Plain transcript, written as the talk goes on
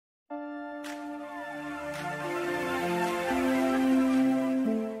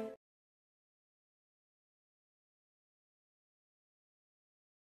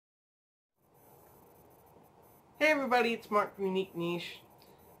everybody, it's Mark from Unique Niche.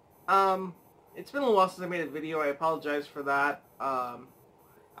 It's been a little while since I made a video. I apologize for that. I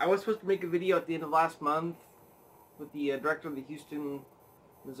was supposed to make a video at the end of last month with the director of the Houston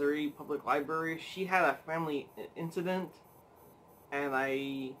Misssouri Public Library. She had a family incident, and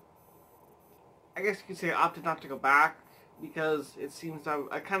I guess you could say I opted not to go back because it seems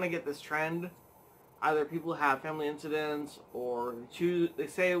I kind of get this trend. Either people have family incidents, or they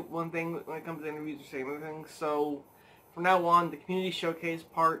say one thing when it comes to interviews, or say another thing. So, from now on, the community showcase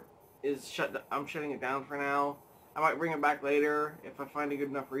part is I'm shutting it down for now. I might bring it back later if I find a good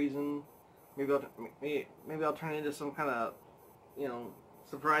enough reason. Maybe I'll turn it into some kind of,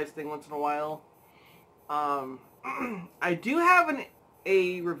 surprise thing once in a while. I do have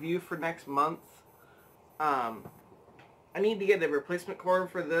a review for next month. I need to get a replacement cord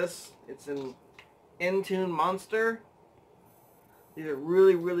for this. It's an Intune Monster. These are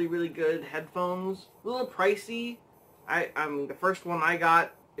really, really, really good headphones. A little pricey. The first one I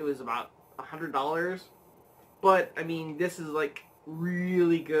got, it was about $100. But I mean, this is like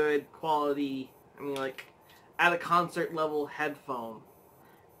really good quality. I mean, like at a concert level headphone.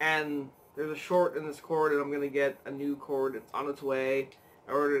 And there's a short in this cord, and I'm gonna get a new cord. It's on its way.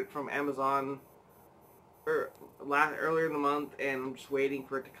 I ordered it from Amazon earlier in the month, and I'm just waiting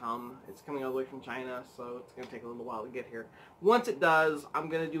for it to come. It's coming all the way from China, so it's going to take a little while to get here. Once it does, I'm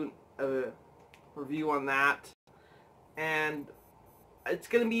going to do a review on that, and it's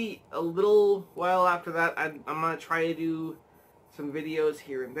going to be a little while after that. I'm going to try to do some videos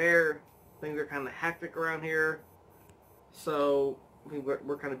here and there. Things are kind of hectic around here, so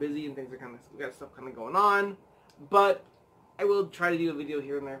we're kind of busy, and we got stuff kind of going on, but I will try to do a video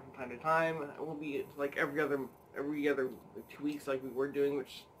here and there from time to time. It will be like every other 2 weeks like we were doing,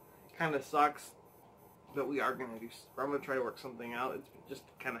 which kind of sucks. But we are going to do. I'm going to try to work something out. It's just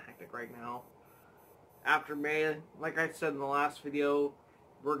kind of hectic right now. After May, like I said in the last video,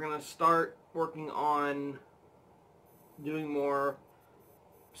 we're going to start working on doing more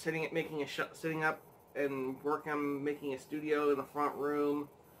sitting up and working on making a studio in the front room,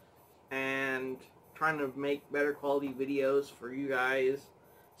 and trying to make better quality videos for you guys,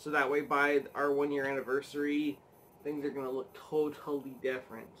 so that way by our 1-year anniversary, things are going to look totally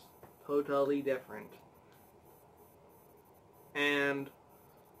different. Totally different. And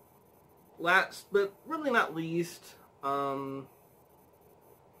last, but really not least, I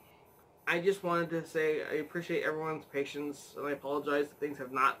just wanted to say I appreciate everyone's patience, and I apologize that things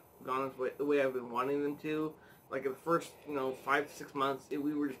have not gone the way I've been wanting them to. Like in the first, 5 to 6 months,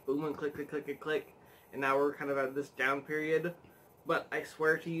 we were just booming, click, click, click, click, click. And now we're kind of at this down period. But I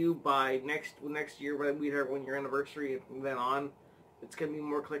swear to you, by next year, when we hit our 1-year anniversary and from then on, it's going to be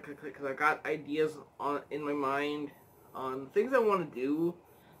more click, click, click, because I've got ideas in my mind on things I want to do.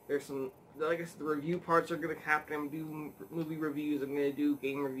 There's some, like I said, the review parts are going to happen. I'm doing movie reviews. I'm going to do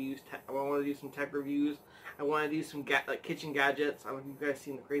game reviews. I want to do some tech reviews. I want to do some like kitchen gadgets. I don't know if you guys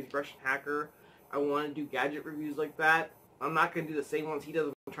seen the Crazy Russian Hacker. I want to do gadget reviews like that. I'm not going to do the same ones he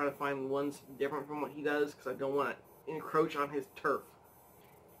does. I'm trying to find ones different from what he does, because I don't want to encroach on his turf.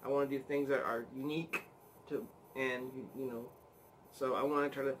 I want to do things that are unique to, and so I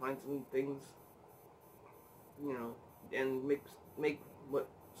want to try to find some things, and make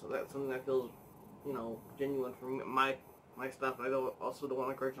so that's something that feels, genuine for my stuff. And I also don't want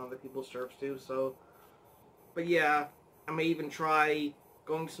to encroach on other people's turfs too. So, but yeah, I may even try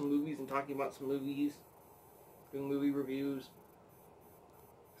going to some movies and talking about some movies. Doing movie reviews.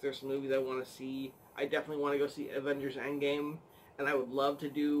 If there's some movies I want to see, I definitely want to go see Avengers Endgame, and I would love to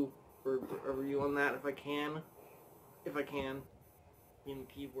do a review on that if I can. Being the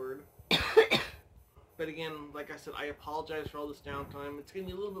key word. But again, like I said, I apologize for all this downtime. It's going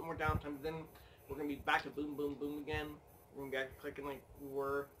to be a little bit more downtime, but then we're going to be back to boom, boom, boom again. We're going to be back to clicking like we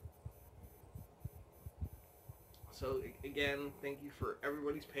were. So again, thank you for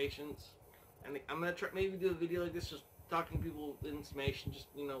everybody's patience. And I'm going to try maybe do a video like this, just talking to people with information, just,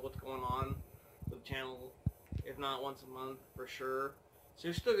 what's going on with the channel, if not once a month, for sure. So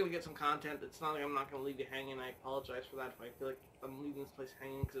you're still going to get some content. It's not like I'm not going to leave you hanging. I apologize for that if I feel like I'm leaving this place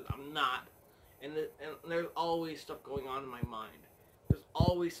hanging, because I'm not. And there's always stuff going on in my mind. There's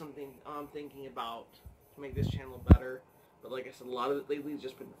always something I'm thinking about to make this channel better. But like I said, a lot of it lately has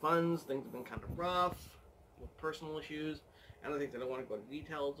just been funds. Things have been kind of rough, with personal issues, and other things I don't want to go into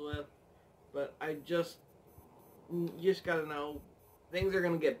details with. But you just gotta know, things are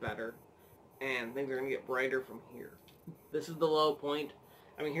gonna get better, and things are gonna get brighter from here. This is the low point.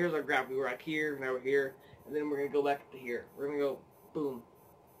 I mean, here's our graph. We were at here, now we're here, and then we're gonna go back to here. We're gonna go boom.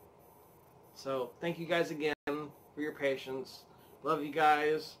 So thank you guys again for your patience. Love you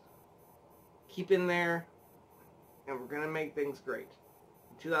guys. Keep in there. and we're going to make things great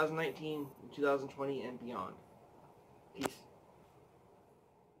in 2019, in 2020, and beyond. Peace.